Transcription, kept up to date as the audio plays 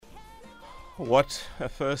What a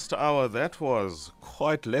first hour that was.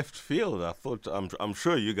 Quite left field. I'm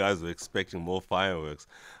sure you guys were expecting more fireworks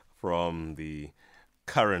from the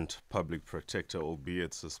current public protector,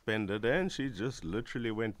 albeit suspended, and she just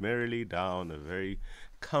literally went merrily down a very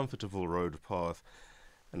comfortable road path,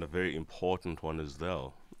 and a very important one as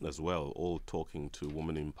well, all talking to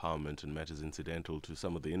women empowerment and matters incidental to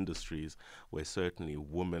some of the industries where certainly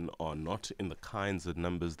women are not in the kinds of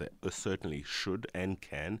numbers that certainly should and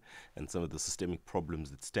can, and some of the systemic problems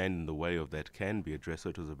that stand in the way of that can be addressed. So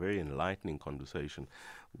it was a very enlightening conversation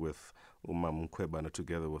with Umam Mkwebana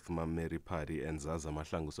together with Mam Mary Padi and Zaza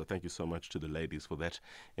Mahlangu. So thank you so much to the ladies for that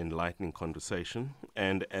enlightening conversation.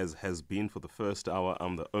 And as has been for the first hour,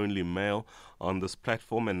 I'm the only male on this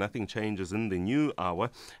platform, and nothing changes in the new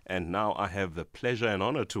hour. And now I have the pleasure and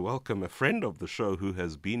honor to welcome a friend of the show who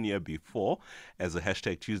has been here before as a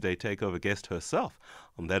Hashtag Tuesday Takeover guest herself.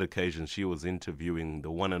 On that occasion, she was interviewing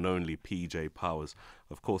the one and only PJ Powers.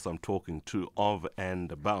 Of course, I'm talking to, of,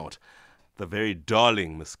 and about the very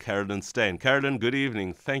darling Miss Carolyn Steyn. Carolyn, good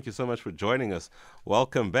evening. Thank you so much for joining us.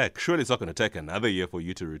 Welcome back. Surely it's not going to take another year for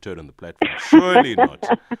you to return on the platform. Surely not.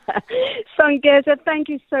 Songeza, thank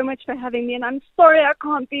you so much for having me. And I'm sorry I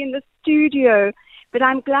can't be in the studio, but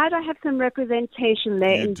I'm glad I have some representation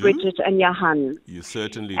there in Bridget and Johan. You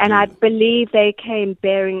certainly do. And I believe they came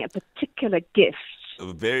bearing a particular gift.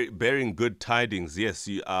 Bearing good tidings, yes.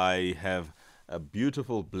 I have a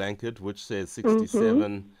beautiful blanket which says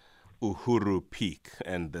 67... Uhuru Peak,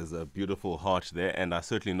 and there's a beautiful heart there, and I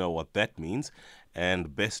certainly know what that means,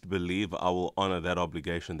 and best believe I will honor that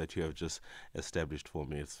obligation that you have just established for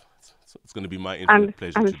me. It's going to be my infinite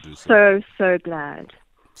pleasure to do so. So glad.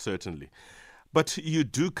 Certainly. But you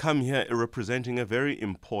do come here representing a very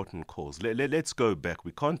important cause. Let's go back.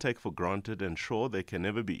 We can't take for granted, and sure, there can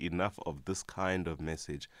never be enough of this kind of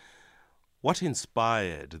message. What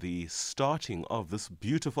inspired the starting of this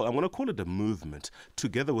beautiful, I'm going to call it a movement,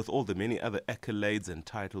 together with all the many other accolades and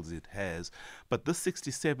titles it has, but this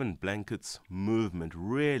 67 Blankets movement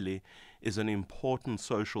really is an important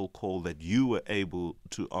social call that you were able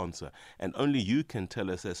to answer. And only you can tell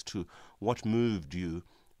us as to what moved you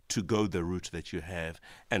to go the route that you have,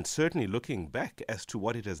 and certainly looking back as to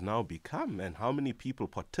what it has now become and how many people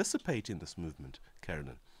participate in this movement,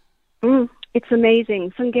 Carolyn. It's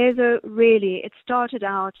amazing. Songeza, really, it started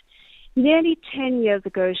out nearly 10 years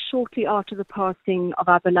ago, shortly after the passing of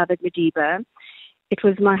our beloved Madiba. It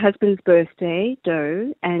was my husband's birthday,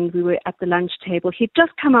 Doe, and we were at the lunch table. He'd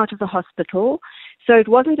just come out of the hospital, so it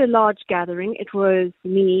wasn't a large gathering. It was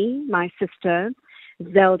me, my sister,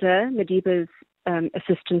 Zelda, Madiba's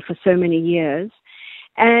assistant for so many years,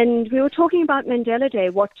 and we were talking about Mandela Day,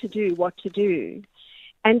 what to do.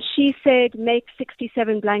 And she said, make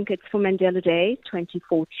 67 blankets for Mandela Day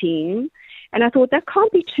 2014. And I thought, that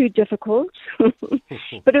can't be too difficult.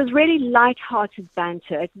 But it was really light-hearted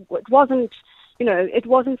banter. It wasn't, it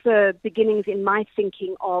wasn't the beginnings in my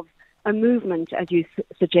thinking of a movement, as you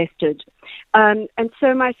suggested. And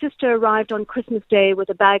so my sister arrived on Christmas Day with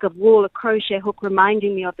a bag of wool, a crochet hook,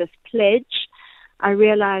 reminding me of this pledge. I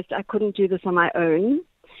realized I couldn't do this on my own.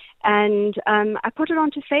 And I put it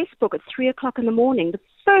onto Facebook at 3 o'clock in the morning. The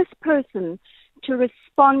first person to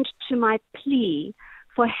respond to my plea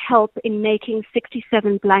for help in making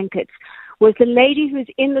 67 blankets was the lady who's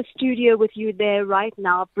in the studio with you there right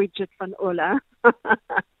now, Bridget van Ola.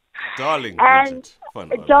 Darling Bridget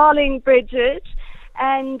van Ola. Darling Bridget.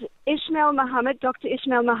 And Ishmael Mohammed, Dr.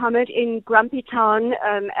 Ishmael Mohammed in Grumpy Town,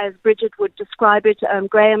 as Bridget would describe it,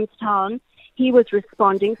 Grahamstown. He was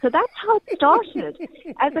responding. So that's how it started,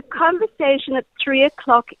 as a conversation at 3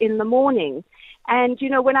 o'clock in the morning. And,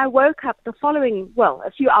 when I woke up the following,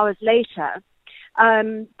 a few hours later,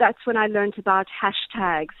 that's when I learned about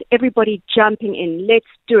hashtags, everybody jumping in, let's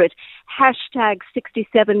do it, hashtag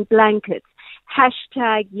 67 blankets,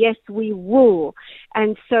 hashtag yes we wool.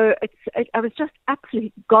 And so I was just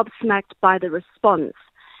absolutely gobsmacked by the response.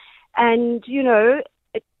 And,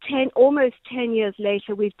 almost 10 years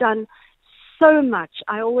later, we've done so much.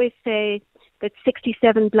 I always say that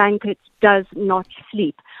 67 Blankets does not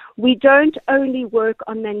sleep. We don't only work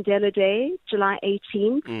on Mandela Day, July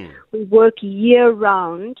 18th. We work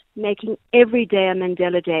year-round, making every day a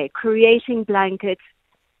Mandela Day, creating blankets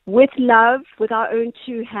with love, with our own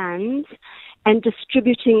two hands, and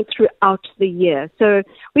distributing throughout the year. So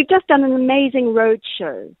we've just done an amazing road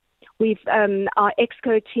show. Our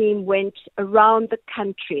EXCO team went around the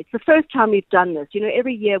country. It's the first time we've done this.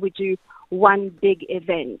 Every year we do one big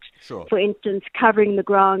event. Sure. For instance, covering the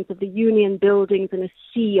grounds of the union buildings in a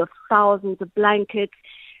sea of thousands of blankets,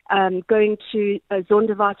 going to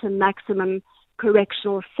Zonderwater Maximum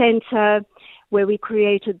Correctional Center, where we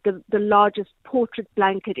created the largest portrait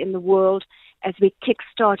blanket in the world as we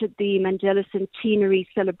kick-started the Mandela Centenary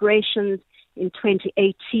celebrations in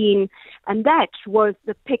 2018. And that was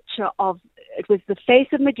the picture of, it was the face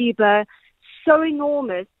of Madiba, so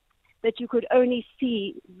enormous that you could only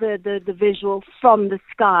see the visual from the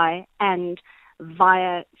sky and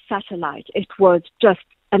via satellite. It was just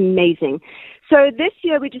amazing. So this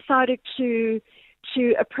year we decided to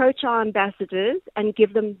approach our ambassadors and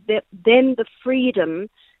give them the freedom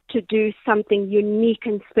to do something unique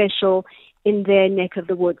and special in their neck of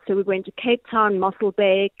the woods. So we went to Cape Town, Mossel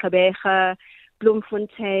Bay, Gqeberha,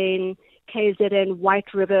 Bloemfontein, KZN,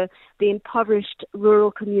 White River, the impoverished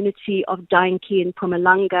rural community of Dainki and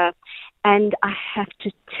Mpumalanga. And I have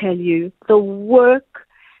to tell you, the work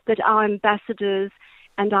that our ambassadors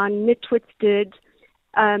and our nitwits did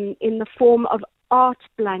in the form of art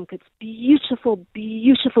blankets, beautiful,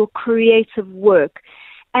 beautiful creative work.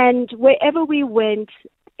 And wherever we went,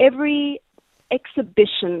 every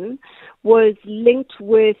exhibition was linked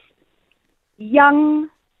with young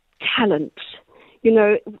talent. You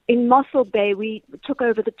know, in Mossel Bay, we took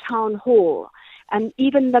over the town hall, and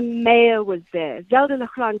even the mayor was there. Zelda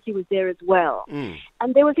Lachranti was there as well.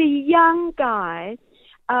 And there was a young guy,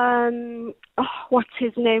 what's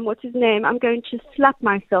his name? I'm going to slap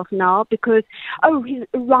myself now because, he's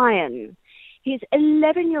Ryan. He's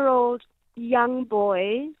 11-year-old young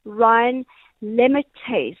boy, Ryan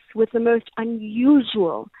Lemmertace, with the most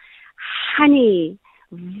unusual, honey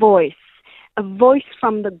voice, a voice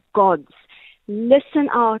from the gods. Listen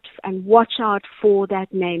out and watch out for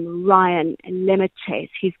that name, Ryan Lemmertace.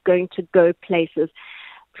 He's going to go places.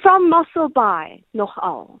 From Mossel Bay,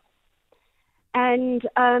 nogal. And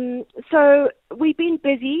so we've been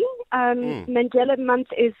busy. Mandela Month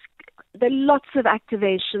there are lots of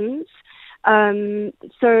activations.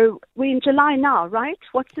 So we're in July now, right?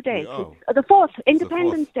 What's the date? The 4th,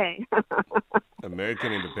 Independence Day.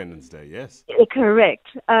 American Independence Day, yes. Correct.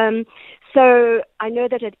 So I know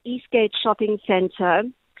that at Eastgate Shopping Centre,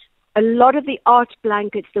 a lot of the art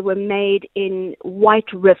blankets that were made in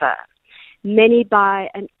White River, many by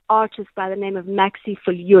an artist by the name of Maxi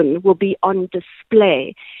Viljoen, will be on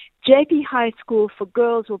display. JP High School for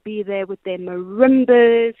girls will be there with their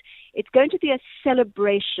marimbas. It's going to be a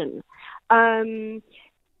celebration.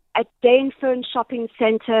 At Dainfern Shopping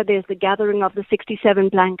Centre, there's the gathering of the 67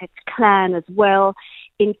 Blankets clan as well.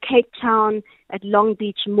 In Cape Town, at Long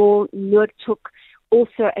Beach Mall, Noordhoek,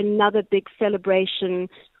 also another big celebration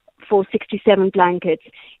for 67 Blankets.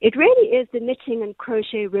 It really is the knitting and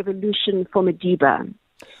crochet revolution for Madiba.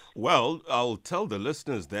 Well, I'll tell the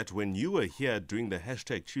listeners that when you were here doing the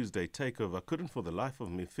hashtag Tuesday Takeover, I couldn't for the life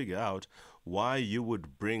of me figure out why you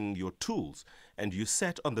would bring your tools. And you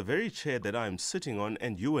sat on the very chair that I'm sitting on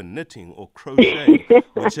and you were knitting or crocheting,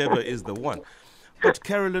 whichever is the one. But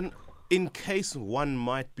Carolyn, in case one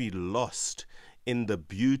might be lost in the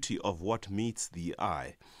beauty of what meets the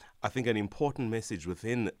eye, I think an important message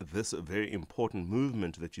within this very important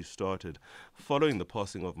movement that you started following the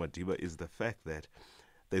passing of Madiba is the fact that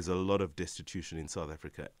there's a lot of destitution in South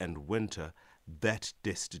Africa, and winter, that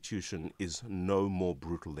destitution is no more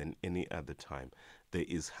brutal than any other time. There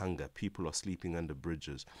is hunger. People are sleeping under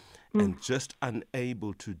bridges and just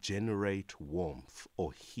unable to generate warmth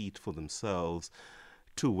or heat for themselves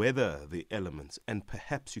to weather the elements. And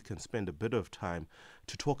perhaps you can spend a bit of time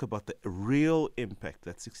to talk about the real impact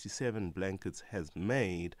that 67 Blankets has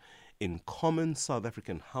made in common South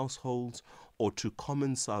African households or to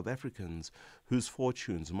common South Africans whose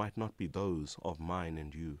fortunes might not be those of mine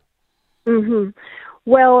and you.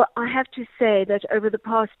 Well, I have to say that over the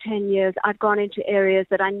past 10 years, I've gone into areas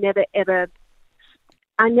that I never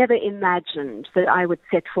imagined that I would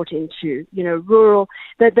set foot into. You know, rural,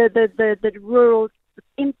 the rural,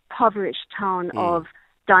 impoverished town of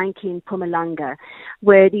Dainki and Mpumalanga,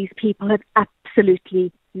 where these people have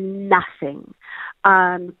absolutely nothing.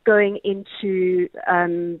 Going into,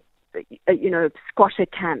 squatter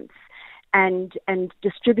camps and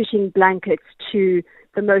distributing blankets to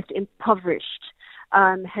the most impoverished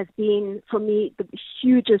has been, for me, the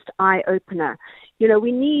hugest eye-opener. You know,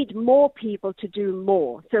 we need more people to do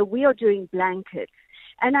more. So we are doing blankets.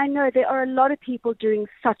 And I know there are a lot of people doing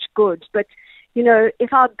such good, but, you know,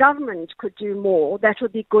 if our government could do more, that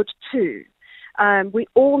would be good too. We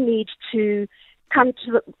all need to come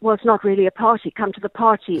to the, well, it's not really a party, come to the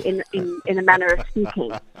party in a manner of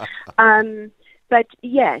speaking. But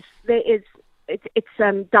yes, there is, it's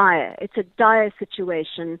dire. It's a dire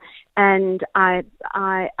situation, and I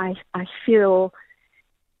feel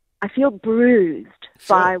bruised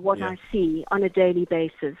by what I see on a daily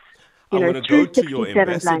basis. I'm going to go to your 67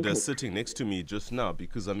 ambassador blankets. sitting next to me just now,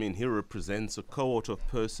 because, I mean, he represents a cohort of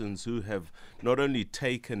persons who have not only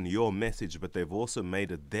taken your message, but they've also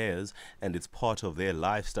made it theirs, and it's part of their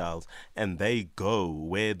lifestyles, and they go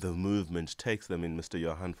where the movement takes them in, Mr.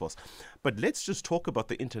 Johan Vos. But let's just talk about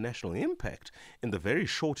the international impact in the very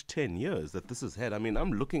short 10 years that this has had. I mean,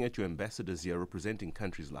 I'm looking at your ambassadors here representing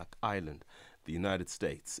countries like Ireland, the United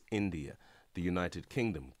States, India, the United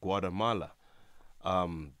Kingdom, Guatemala,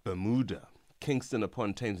 Bermuda, Kingston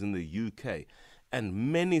upon Thames in the UK,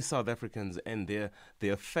 and many South Africans, and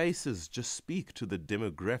their faces just speak to the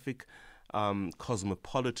demographic,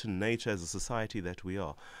 cosmopolitan nature as a society that we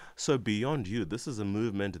are. So beyond you, this is a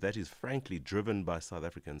movement that is frankly driven by South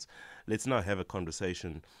Africans. Let's now have a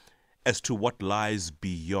conversation as to what lies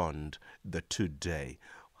beyond the today.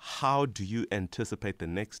 How do you anticipate the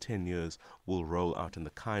next 10 years will roll out and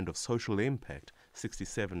the kind of social impact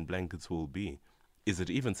 67 blankets will be? Is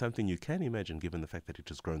it even something you can imagine, given the fact that it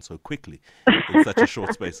has grown so quickly in such a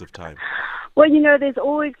short space of time? Well, there's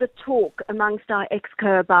always the talk amongst our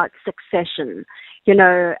exco about succession.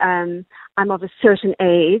 I'm of a certain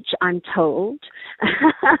age, I'm told.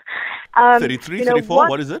 33, 34,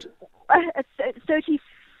 what is it? It's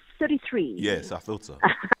 33. Yes, I thought so.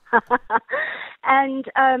 And,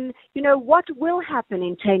 what will happen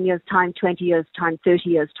in 10 years' time, 20 years' time, 30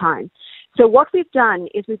 years' time? So what we've done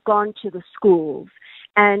is we've gone to the schools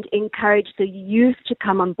and encouraged the youth to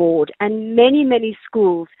come on board. And many, many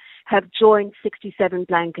schools have joined 67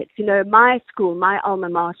 blankets. My school, my alma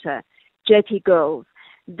mater, JP Girls,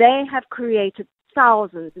 they have created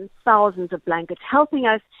thousands and thousands of blankets, helping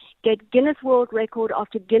us get Guinness World Record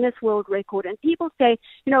after Guinness World Record. And people say,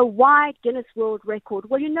 why Guinness World Record?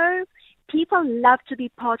 Well, people love to be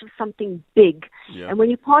part of something big. Yeah. And when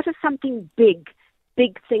you're part of something big,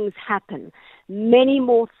 big things happen. Many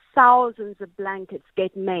more thousands of blankets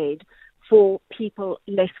get made for people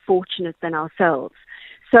less fortunate than ourselves.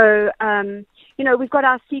 So, we've got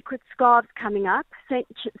our secret scarves coming up.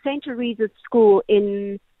 St. Teresa's School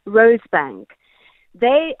in Rosebank.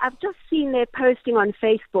 I've just seen their posting on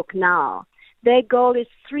Facebook now. Their goal is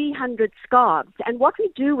 300 scarves. And what we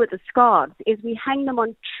do with the scarves is we hang them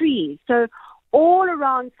on trees. So all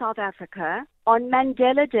around South Africa, on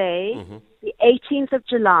Mandela Day, the 18th of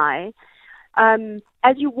July,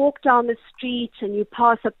 as you walk down the street and you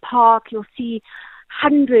pass a park, you'll see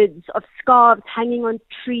hundreds of scarves hanging on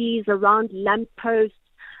trees, around lampposts,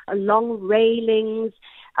 along railings.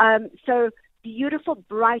 So beautiful,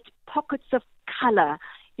 bright pockets of color.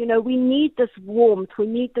 We need this warmth. We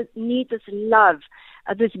need this love,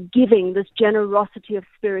 this giving, this generosity of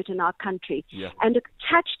spirit in our country. Yeah. And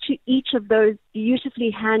attached to each of those beautifully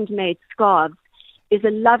handmade scarves is a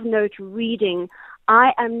love note reading,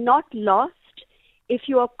 "I am not lost. If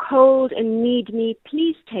you are cold and need me,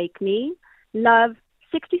 please take me. Love,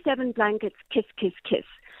 67 blankets, kiss, kiss, kiss."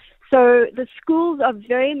 So the schools are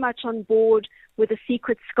very much on board with the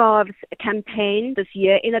Secret Scarves campaign this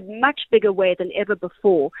year in a much bigger way than ever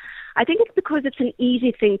before. I think it's because it's an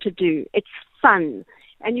easy thing to do. It's fun.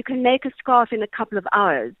 And you can make a scarf in a couple of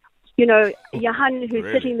hours. Johan, who's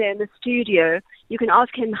Really? sitting there in the studio, you can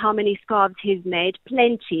ask him how many scarves he's made.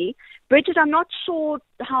 Plenty. Bridget, I'm not sure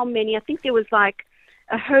how many. I think there was like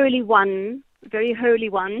a holy one, very holy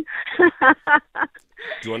one.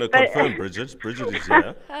 Do you want to confirm, Bridget? Bridget is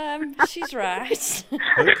here. She's right.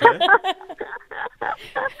 Okay.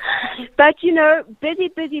 But,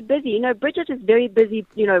 busy. Bridget is very busy,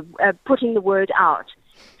 putting the word out,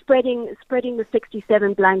 spreading the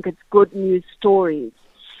 67 blankets good news stories.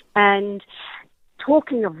 And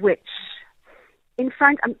talking of which, in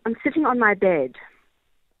front, I'm sitting on my bed,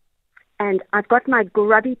 and I've got my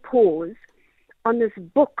grubby paws on this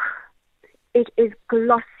book. It is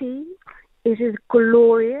glossy. It is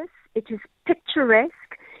glorious. It is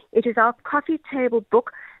picturesque. It is our coffee table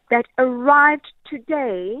book that arrived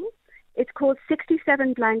today. It's called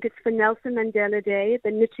 67 Blankets for Nelson Mandela Day,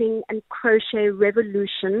 the Knitting and Crochet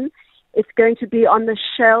Revolution. It's going to be on the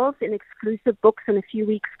shelves in exclusive books in a few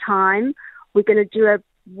weeks' time. We're going to do a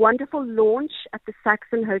wonderful launch at the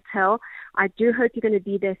Saxon Hotel. I do hope you're going to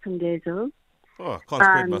be there, Songezo. Oh, I can't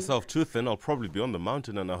spread myself too thin. I'll probably be on the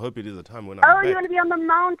mountain, and I hope it is a time when I'm back. You're going to be on the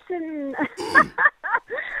mountain.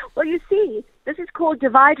 Well, you see, this is called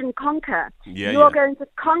divide and conquer. Yeah, you are going to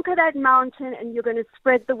conquer that mountain, and you're going to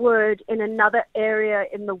spread the word in another area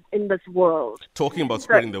in this world. Talking about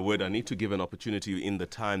spreading the word, I need to give an opportunity in the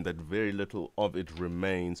time that very little of it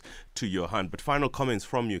remains to Johan. But final comments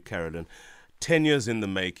from you, Carolyn. 10 years in the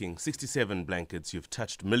making, 67 blankets, you've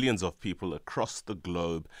touched millions of people across the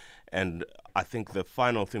globe, And I think the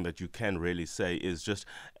final thing that you can really say is just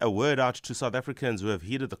a word out to South Africans who have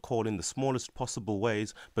heeded the call in the smallest possible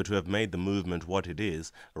ways, but who have made the movement what it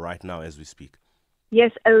is right now as we speak.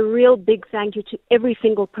 Yes, a real big thank you to every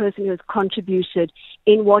single person who has contributed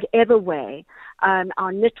in whatever way.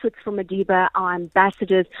 Our nitwits from Madiba, our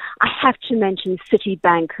ambassadors. I have to mention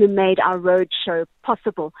Citibank, who made our road show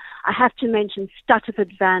possible. I have to mention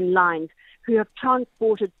Stutterford Van Lines, who have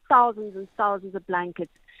transported thousands and thousands of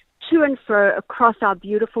blankets to and fro across our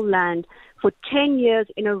beautiful land for 10 years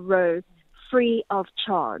in a row, free of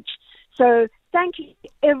charge. So thank you to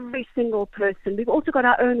every single person. We've also got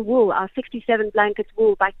our own wool, our 67 blankets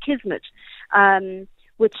wool by Kismet,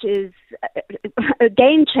 which is a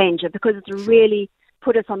game changer because it's really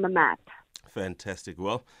put us on the map. Fantastic.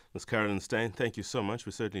 Well, Ms. Carolyn Steyn, thank you so much.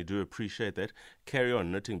 We certainly do appreciate that. Carry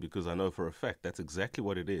on knitting, because I know for a fact that's exactly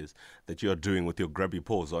what it is that you're doing with your grubby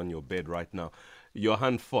paws on your bed right now.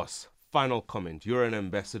 Johan Vos, final comment. You're an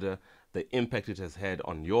ambassador. The impact it has had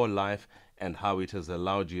on your life and how it has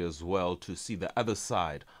allowed you as well to see the other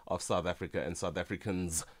side of South Africa and South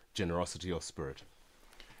Africans' generosity of spirit.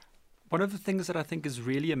 One of the things that I think is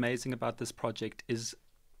really amazing about this project is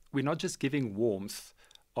we're not just giving warmth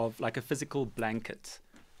of like a physical blanket.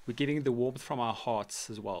 We're giving the warmth from our hearts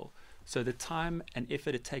as well. So the time and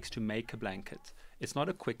effort it takes to make a blanket, it's not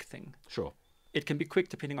a quick thing. Sure. It can be quick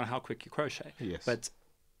depending on how quick you crochet. Yes. But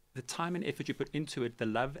the time and effort you put into it, the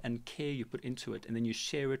love and care you put into it, and then you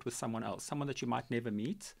share it with someone else, someone that you might never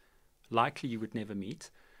meet, likely you would never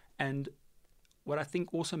meet. And what I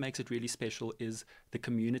think also makes it really special is the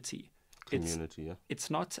community. It's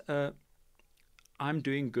not I'm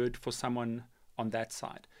doing good for someone on that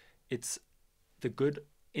side. It's the good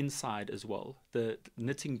inside as well. The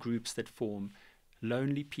knitting groups that form,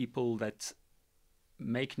 lonely people that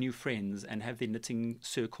make new friends and have their knitting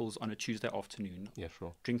circles on a Tuesday afternoon. Yeah,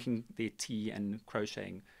 sure. Drinking their tea and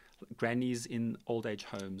crocheting. Grannies in old age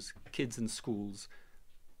homes, kids in schools,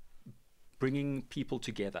 bringing people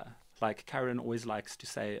together. Like Karen always likes to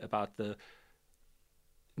say about the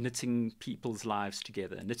knitting people's lives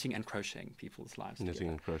together, knitting and crocheting people's lives together. Knitting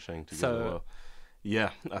and crocheting together. So, well, yeah,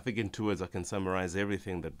 I think in 2 words I can summarize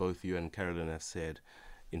everything that both you and Carolyn have said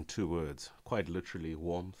in 2 words. Quite literally,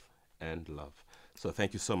 warmth and love. So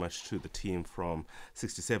thank you so much to the team from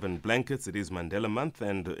 67 Blankets. It is Mandela Month,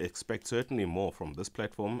 and expect certainly more from this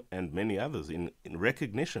platform and many others in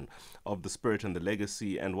recognition of the spirit and the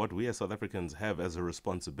legacy and what we as South Africans have as a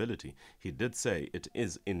responsibility. He did say it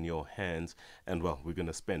is in your hands, and well, we're going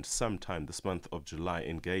to spend some time this month of July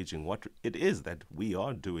engaging what it is that we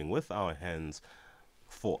are doing with our hands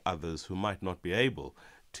for others who might not be able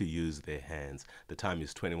to use their hands. The time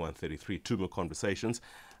is 21:33. 2 more conversations.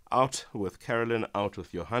 Out with Carolyn, out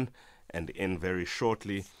with Johan, and in very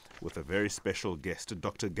shortly with a very special guest,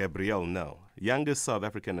 Dr. Gabrielle Nel, youngest South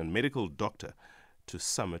African and medical doctor to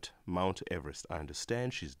summit Mount Everest. I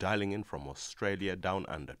understand she's dialing in from Australia down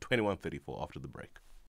under. 21:34 after the break.